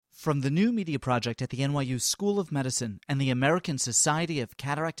From the new media project at the NYU School of Medicine and the American Society of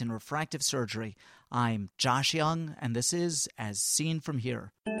Cataract and Refractive Surgery, I'm Josh Young, and this is As Seen From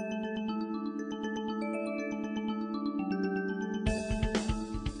Here.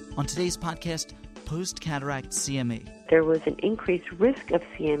 On today's podcast, Post-Cataract CME. There was an increased risk of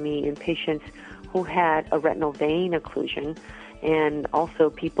CME in patients who had a retinal vein occlusion and also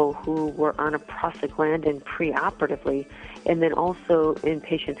people who were on a prostaglandin preoperatively, and then also in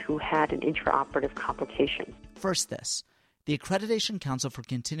patients who had an intraoperative complication. First, this. The Accreditation Council for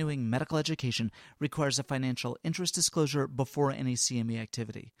Continuing Medical Education requires a financial interest disclosure before any CME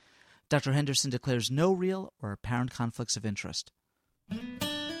activity. Dr. Henderson declares no real or apparent conflicts of interest.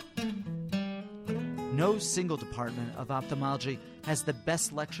 No single department of ophthalmology has the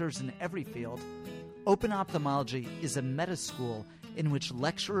best lecturers in every field. Open Ophthalmology is a meta school in which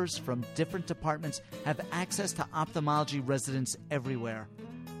lecturers from different departments have access to ophthalmology residents everywhere.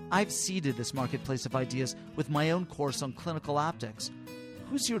 I've seeded this marketplace of ideas with my own course on clinical optics.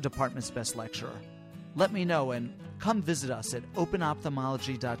 Who's your department's best lecturer? Let me know and come visit us at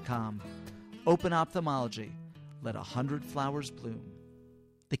openophthalmology.com. Open Ophthalmology. Let 100 flowers bloom.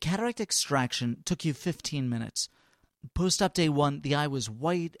 The cataract extraction took you 15 minutes. Post-op day 1, the eye was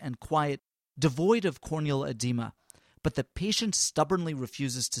white and quiet, devoid of corneal edema, but the patient stubbornly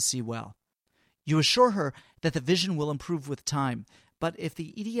refuses to see well. You assure her that the vision will improve with time, but if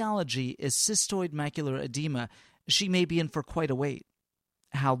the etiology is cystoid macular edema, she may be in for quite a wait.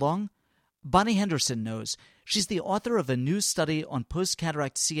 How long? Bonnie Henderson knows. She's the author of a new study on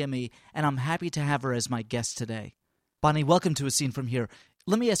post-cataract CME, and I'm happy to have her as my guest today. Bonnie, welcome to A Scene From Here.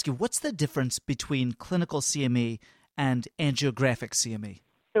 Let me ask you, what's the difference between clinical CME and angiographic CME?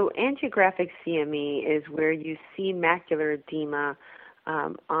 So angiographic CME is where you see macular edema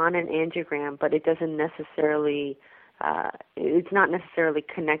on an angiogram, but it doesn't necessarily, it's not necessarily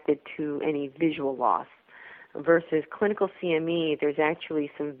connected to any visual loss. Versus clinical CME, there's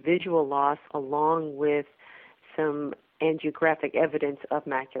actually some visual loss along with some angiographic evidence of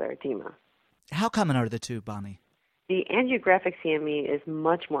macular edema. How common are the two, Bonnie? The angiographic CME is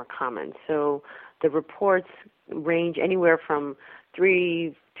much more common. So the reports range anywhere from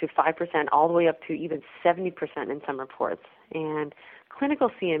 3 to 5%, all the way up to even 70% in some reports. And clinical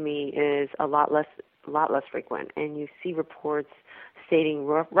CME is a lot less frequent, and you see reports stating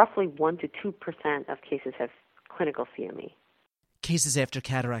roughly 1 to 2% of cases have clinical CME. Cases after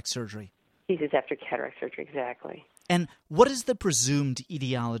cataract surgery. Cases after cataract surgery, exactly. And what is the presumed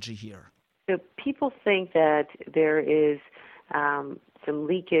etiology here? So people think that there is some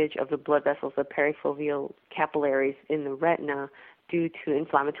leakage of the blood vessels, the perifoveal capillaries in the retina due to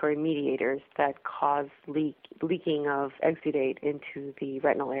inflammatory mediators that cause leaking of exudate into the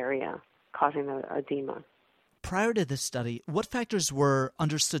retinal area, causing the edema. Prior to this study, what factors were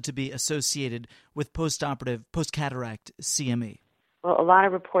understood to be associated with post-cataract CME? Well, a lot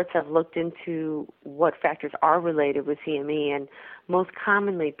of reports have looked into what factors are related with CME, and most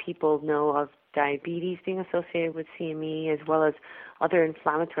commonly people know of diabetes being associated with CME, as well as other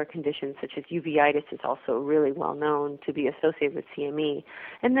inflammatory conditions such as uveitis is also really well known to be associated with CME.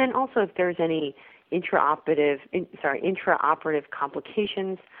 And then also if there's any intraoperative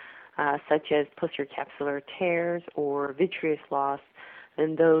complications such as posterior capsular tears or vitreous loss,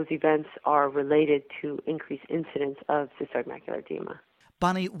 and those events are related to increased incidence of cystoid macular edema.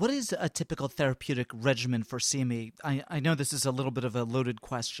 Bonnie, what is a typical therapeutic regimen for CME? I know this is a little bit of a loaded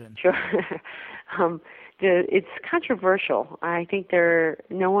question. Sure. It's controversial. I think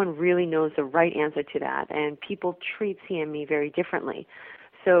no one really knows the right answer to that, and people treat CME very differently.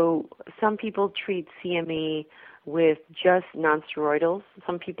 So some people treat CME with just nonsteroidals,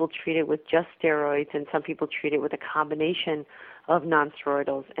 some people treat it with just steroids, and some people treat it with a combination of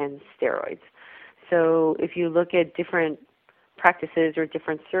nonsteroidals and steroids. So if you look at different practices or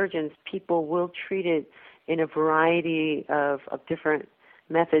different surgeons, people will treat it in a variety of different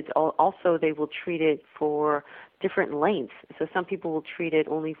methods. Also, they will treat it for different lengths. So some people will treat it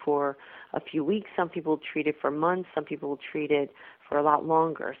only for a few weeks, some people will treat it for months, some people will treat it for a lot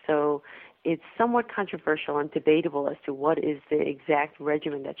longer. So it's somewhat controversial and debatable as to what is the exact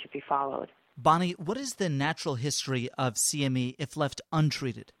regimen that should be followed. Bonnie, what is the natural history of CME if left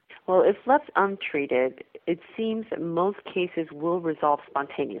untreated? Well, if left untreated, it seems that most cases will resolve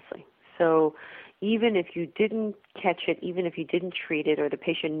spontaneously. So even if you didn't catch it, even if you didn't treat it, or the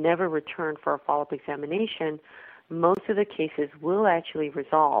patient never returned for a follow-up examination, most of the cases will actually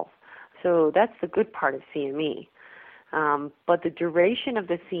resolve. So that's the good part of CME. But the duration of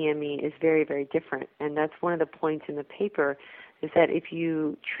the CME is very, very different, and that's one of the points in the paper, is that if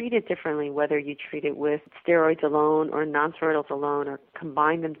you treat it differently, whether you treat it with steroids alone or nonsteroidals alone or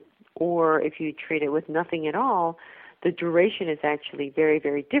combine them or if you treat it with nothing at all, the duration is actually very,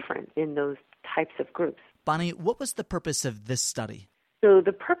 very different in those types of groups. Bonnie, what was the purpose of this study? So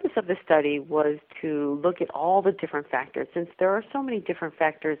the purpose of the study was to look at all the different factors. Since there are so many different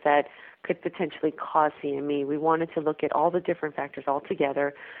factors that could potentially cause CME, we wanted to look at all the different factors all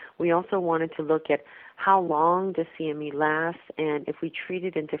together. We also wanted to look at how long does CME last, and if we treat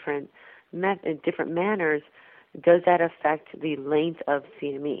it in different manners, does that affect the length of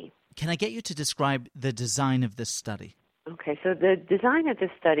CME? Can I get you to describe the design of this study? Okay, so the design of this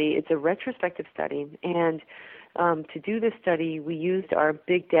study, it's a retrospective study, and to do this study, we used our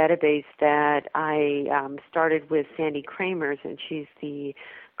big database that I started with Sandy Kramers, and she's the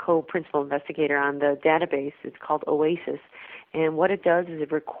co-principal investigator on the database. It's called OASIS, and what it does is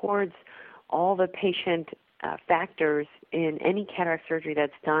it records all the patient factors in any cataract surgery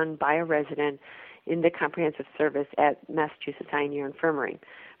that's done by a resident in the comprehensive service at Massachusetts Eye and Ear Infirmary.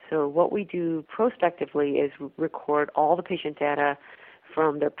 So what we do prospectively is record all the patient data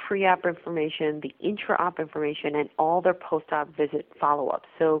from their pre-op information, the intra-op information, and all their post-op visit follow-up.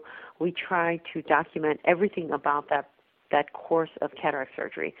 So we try to document everything about that course of cataract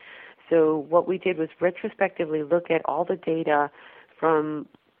surgery. So what we did was retrospectively look at all the data from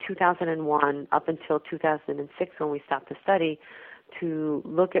 2001 up until 2006 when we stopped the study to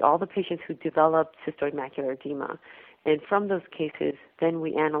look at all the patients who developed cystoid macular edema. And from those cases, then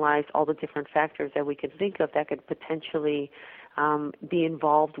we analyzed all the different factors that we could think of that could potentially be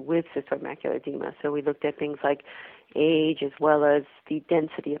involved with cystoid macular edema. So we looked at things like age as well as the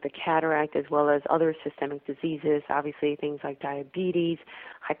density of the cataract as well as other systemic diseases, obviously things like diabetes,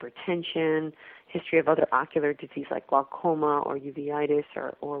 hypertension, history of other ocular disease like glaucoma or uveitis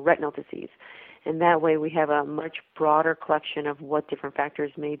or retinal disease. And that way we have a much broader collection of what different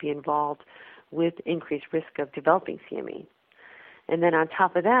factors may be involved with increased risk of developing CME. And then on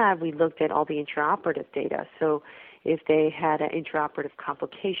top of that, we looked at all the intraoperative data. So if they had an intraoperative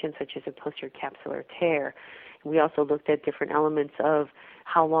complication such as a posterior capsular tear, we also looked at different elements of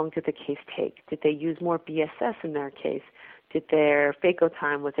how long did the case take? Did they use more BSS in their case? Did their phaco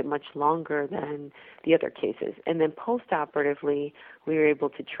time, was it much longer than the other cases? And then postoperatively, we were able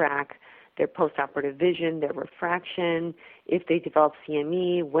to track their postoperative vision, their refraction, if they developed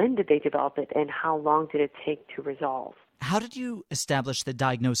CME, when did they develop it, and how long did it take to resolve. How did you establish the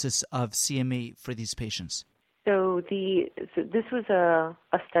diagnosis of CME for these patients? So this was a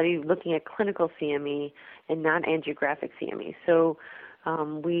study looking at clinical CME and non-angiographic CME. So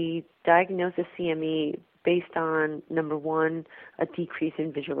we diagnosed the CME based on, number one, a decrease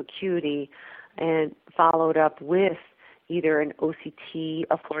in visual acuity, and followed up with either an OCT,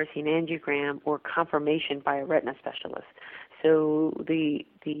 a fluorescein angiogram, or confirmation by a retina specialist. So the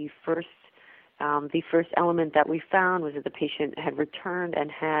first element that we found was that the patient had returned and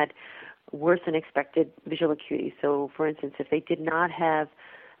had worse than expected visual acuity. So, for instance, if they did not have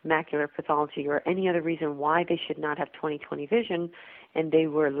macular pathology or any other reason why they should not have 20/20 vision, and they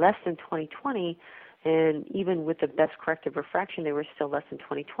were less than 20/20, and even with the best corrective refraction, they were still less than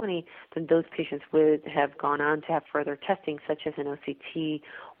 20/20, then those patients would have gone on to have further testing, such as an OCT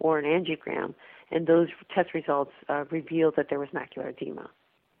or an angiogram, and those test results revealed that there was macular edema.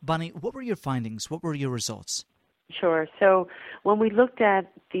 Bonnie, what were your findings? What were your results? Sure. So when we looked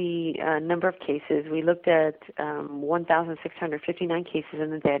at the number of cases, we looked at 1,659 cases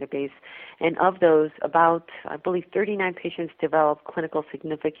in the database, and of those, about, I believe, 39 patients developed clinical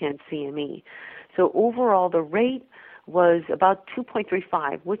significant CME. So overall, the rate was about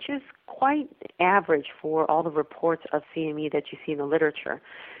 2.35, which is quite average for all the reports of CME that you see in the literature.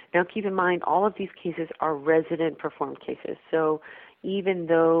 Now, keep in mind, all of these cases are resident-performed cases. So even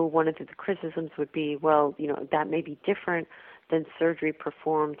though one of the criticisms would be, well, that may be different than surgery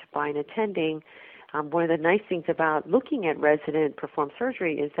performed by an attending, one of the nice things about looking at resident-performed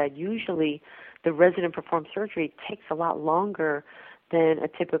surgery is that usually the resident-performed surgery takes a lot longer than a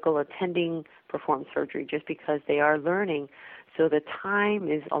typical attending performed surgery just because they are learning. So the time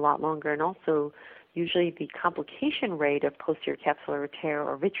is a lot longer, and also usually the complication rate of posterior capsular tear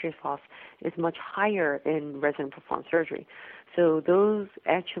or vitreous loss is much higher in resident-performed surgery. So those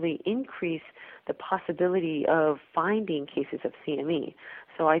actually increase the possibility of finding cases of CME.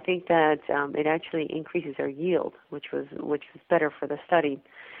 So I think that it actually increases our yield, which was better for the study.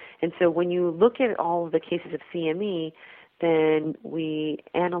 And so when you look at all of the cases of CME, then we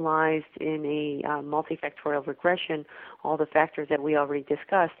analyzed in a multifactorial regression all the factors that we already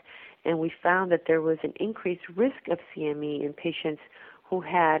discussed, and we found that there was an increased risk of CME in patients who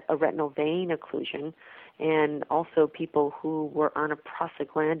had a retinal vein occlusion, and also people who were on a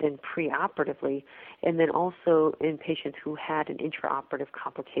prostaglandin preoperatively, and then also in patients who had an intraoperative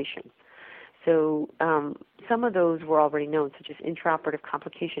complication. So some of those were already known, such as intraoperative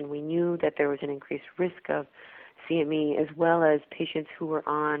complication. We knew that there was an increased risk of CME, as well as patients who were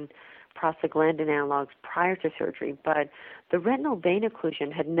on prostaglandin analogs prior to surgery, but the retinal vein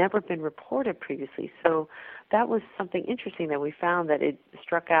occlusion had never been reported previously. So that was something interesting that we found, that it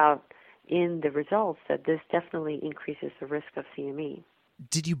struck out in the results that this definitely increases the risk of CME.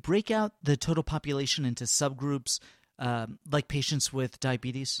 Did you break out the total population into subgroups, like patients with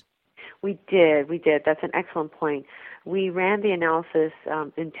diabetes? We did. That's an excellent point. We ran the analysis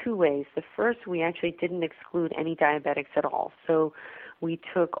in two ways. The first, we actually didn't exclude any diabetics at all. So we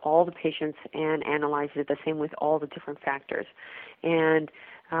took all the patients and analyzed it the same with all the different factors. And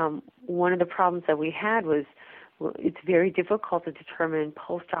one of the problems that we had was, it's very difficult to determine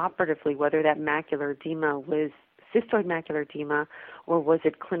postoperatively whether that macular edema was cystoid macular edema or was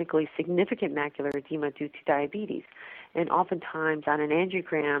it clinically significant macular edema due to diabetes. And oftentimes on an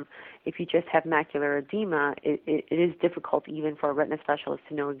angiogram, if you just have macular edema, it is difficult even for a retina specialist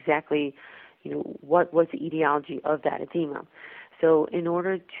to know exactly, what was the etiology of that edema. So in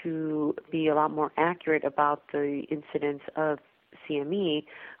order to be a lot more accurate about the incidence of CME,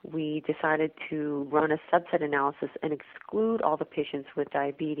 we decided to run a subset analysis and exclude all the patients with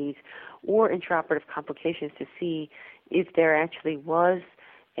diabetes or intraoperative complications to see if there actually was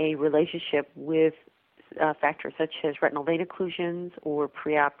a relationship with factors such as retinal vein occlusions or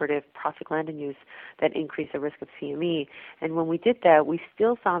preoperative prostaglandin use that increase the risk of CME. And when we did that, we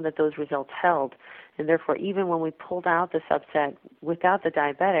still found that those results held. And therefore, even when we pulled out the subset without the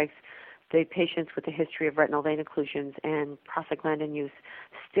diabetics, the patients with a history of retinal vein occlusions and prostaglandin use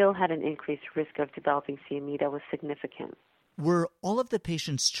still had an increased risk of developing CME that was significant. Were all of the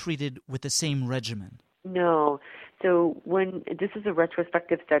patients treated with the same regimen? No. So this is a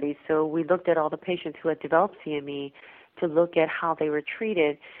retrospective study, so we looked at all the patients who had developed CME to look at how they were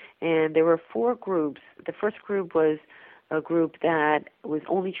treated, and there were 4 groups. The first group was a group that was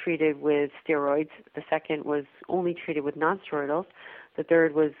only treated with steroids. The second was only treated with nonsteroidals. The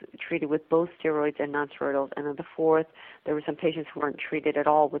third was treated with both steroids and nonsteroidals. And then the fourth, there were some patients who weren't treated at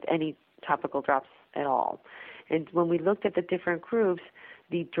all with any topical drops at all. And when we looked at the different groups,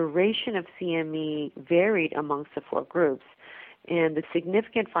 the duration of CME varied amongst the 4 groups. And the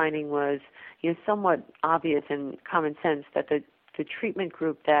significant finding was, somewhat obvious and common sense, that the treatment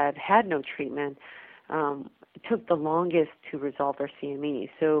group that had no treatment took the longest to resolve their CME.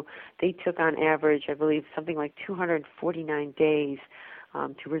 So they took on average, I believe, something like 249 days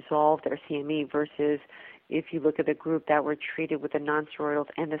to resolve their CME versus if you look at the group that were treated with the nonsteroidals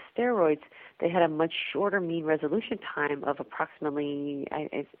and the steroids, they had a much shorter mean resolution time of approximately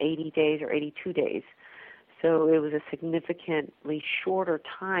 80 days or 82 days. So it was a significantly shorter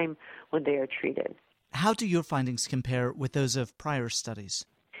time when they are treated. How do your findings compare with those of prior studies?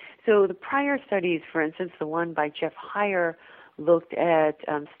 So the prior studies, for instance, the one by Jeff Heyer, looked at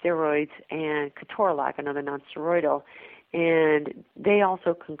steroids and ketorolac, another nonsteroidal, and they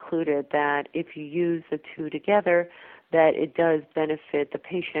also concluded that if you use the two together, that it does benefit the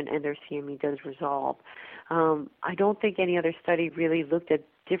patient and their CME does resolve. I don't think any other study really looked at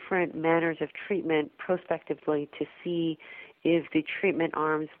different manners of treatment prospectively to see if the treatment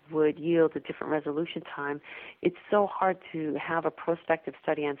arms would yield a different resolution time. It's so hard to have a prospective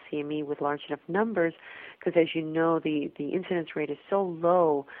study on CME with large enough numbers because, as you know, the incidence rate is so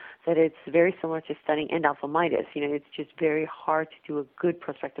low that it's very similar to studying endophthalmitis. It's just very hard to do a good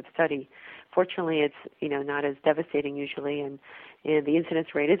prospective study. Fortunately, it's not as devastating usually, and the incidence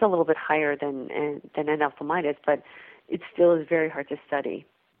rate is a little bit higher than endophthalmitis, but it still is very hard to study.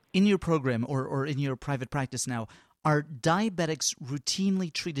 In your program or in your private practice now, are diabetics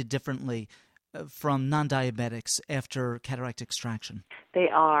routinely treated differently from non-diabetics after cataract extraction? They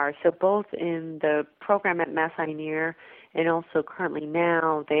are. So both in the program at Mass Eye Near and also currently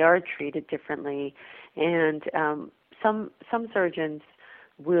now, they are treated differently. And some surgeons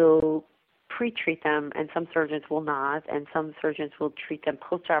will pre-treat them and some surgeons will not, and some surgeons will treat them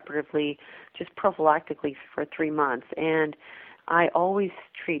postoperatively, just prophylactically for 3 months. And I always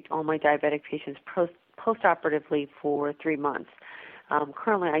treat all my diabetic patients postoperatively for 3 months.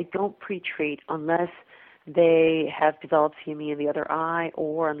 Currently, I don't pre-treat unless they have developed CME in the other eye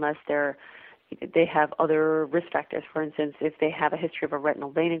or unless they have other risk factors. For instance, if they have a history of a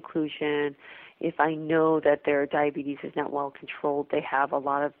retinal vein occlusion, if I know that their diabetes is not well controlled, they have a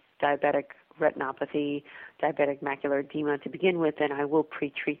lot of diabetic retinopathy, diabetic macular edema to begin with, then I will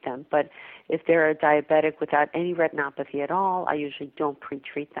pre-treat them. But if they're a diabetic without any retinopathy at all, I usually don't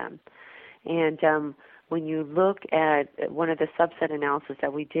pre-treat them. And when you look at one of the subset analysis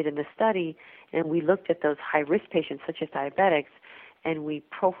that we did in the study, and we looked at those high-risk patients, such as diabetics, and we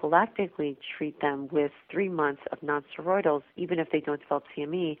prophylactically treat them with 3 months of nonsteroidals, even if they don't develop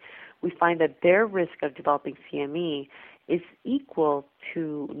CME, we find that their risk of developing CME is equal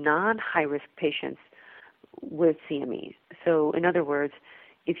to non-high-risk patients with CME. So in other words,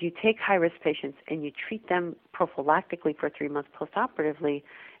 if you take high-risk patients and you treat them prophylactically for 3 months postoperatively,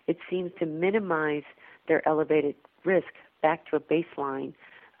 it seems to minimize their elevated risk back to a baseline,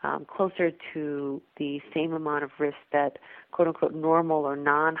 closer to the same amount of risk that quote-unquote normal or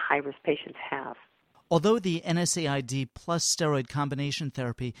non-high-risk patients have. Although the NSAID plus steroid combination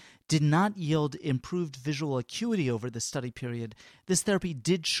therapy did not yield improved visual acuity over the study period, this therapy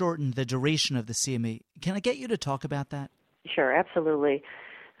did shorten the duration of the CME. Can I get you to talk about that? Sure, absolutely.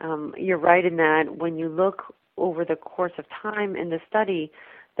 You're right in that when you look over the course of time in the study,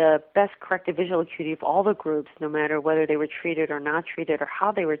 the best corrected visual acuity of all the groups, no matter whether they were treated or not treated or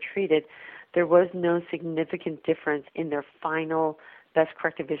how they were treated, there was no significant difference in their final best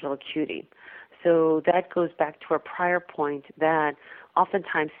corrected visual acuity. So that goes back to our prior point that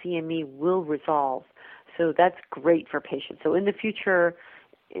oftentimes CME will resolve. So that's great for patients. So in the future,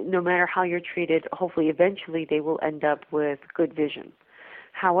 no matter how you're treated, hopefully eventually they will end up with good vision.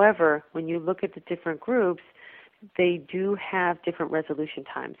 However, when you look at the different groups, they do have different resolution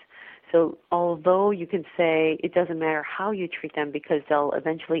times. So although you can say it doesn't matter how you treat them because they'll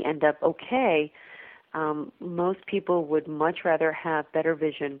eventually end up okay, most people would much rather have better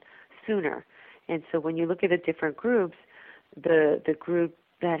vision sooner. And so when you look at the different groups, the group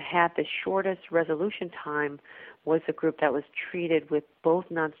that had the shortest resolution time was the group that was treated with both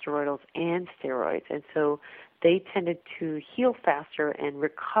nonsteroidals and steroids. And so they tended to heal faster and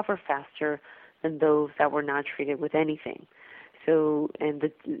recover faster than those that were not treated with anything. So, and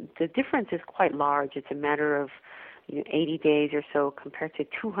the difference is quite large. It's a matter of 80 days or so compared to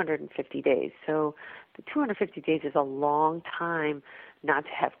 250 days. So the 250 days is a long time not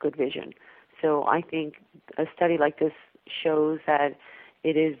to have good vision. So I think a study like this shows that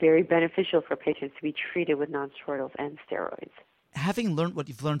it is very beneficial for patients to be treated with nonsteroidals and steroids. Having learned what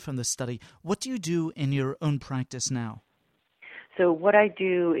you've learned from this study, what do you do in your own practice now? So what I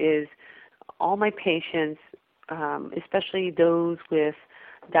do is all my patients, especially those with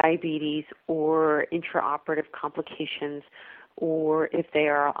diabetes or intraoperative complications, or if they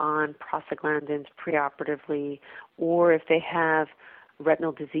are on prostaglandins preoperatively, or if they have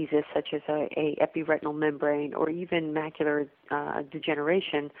retinal diseases such as a epiretinal membrane or even macular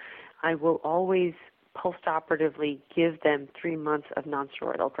degeneration, I will always postoperatively give them 3 months of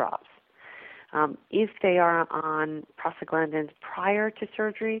nonsteroidal drops. If they are on prostaglandins prior to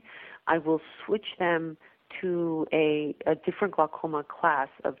surgery, I will switch them to a different glaucoma class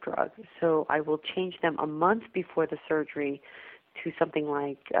of drugs. So I will change them a month before the surgery to something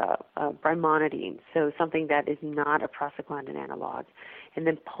like brimonidine, so something that is not a prostaglandin analog. And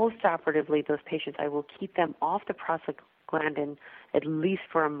then postoperatively, those patients, I will keep them off the prostaglandin at least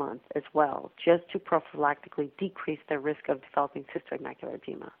for a month as well, just to prophylactically decrease their risk of developing cystoid macular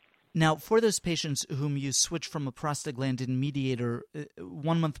edema. Now, for those patients whom you switch from a prostaglandin mediator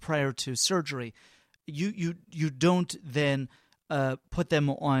 1 month prior to surgery, you don't then put them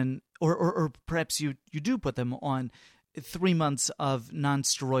on, or perhaps you do put them on 3 months of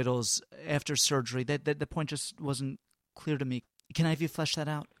nonsteroidals after surgery. That point just wasn't clear to me. Can I have you flesh that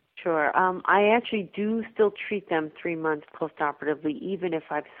out? Sure. I actually do still treat them 3 months postoperatively, even if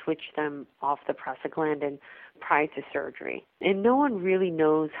I've switched them off the prostaglandin prior to surgery. And no one really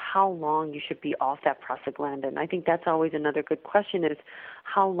knows how long you should be off that prostaglandin. I think that's always another good question is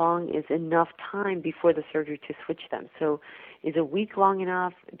how long is enough time before the surgery to switch them? So is a week long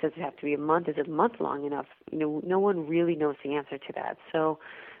enough? Does it have to be a month? Is it a month long enough? No one really knows the answer to that. So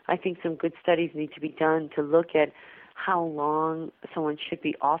I think some good studies need to be done to look at how long someone should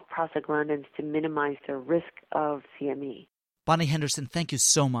be off prostaglandins to minimize their risk of CME. Bonnie Henderson, thank you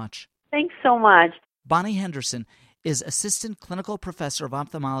so much. Thanks so much. Bonnie Henderson is Assistant Clinical Professor of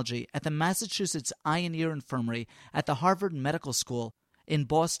Ophthalmology at the Massachusetts Eye and Ear Infirmary at the Harvard Medical School in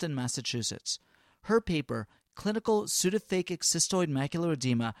Boston, Massachusetts. Her paper, Clinical Pseudophakic Cystoid Macular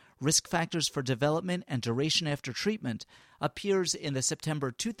Edema, Risk Factors for Development and Duration After Treatment, appears in the September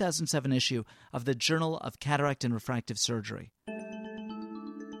 2007 issue of the Journal of Cataract and Refractive Surgery.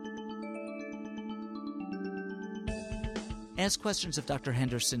 Ask questions of Dr.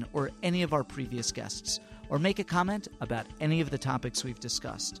 Henderson or any of our previous guests, or make a comment about any of the topics we've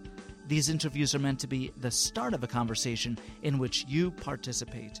discussed. These interviews are meant to be the start of a conversation in which you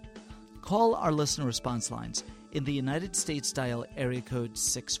participate. Call our listener response lines. In the United States, dial area code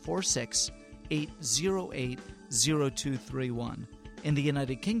 646 808-0231. In the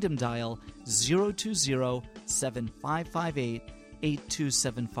United Kingdom, dial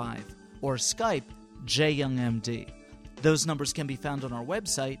 020-7558-8275 or Skype JYoungMD. Those numbers can be found on our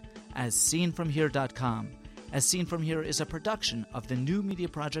website as seenfromhere.com. As Seen From Here is a production of the new media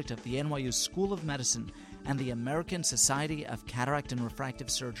project of the NYU School of Medicine and the American Society of Cataract and Refractive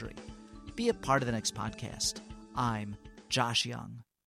Surgery. Be a part of the next podcast. I'm Josh Young.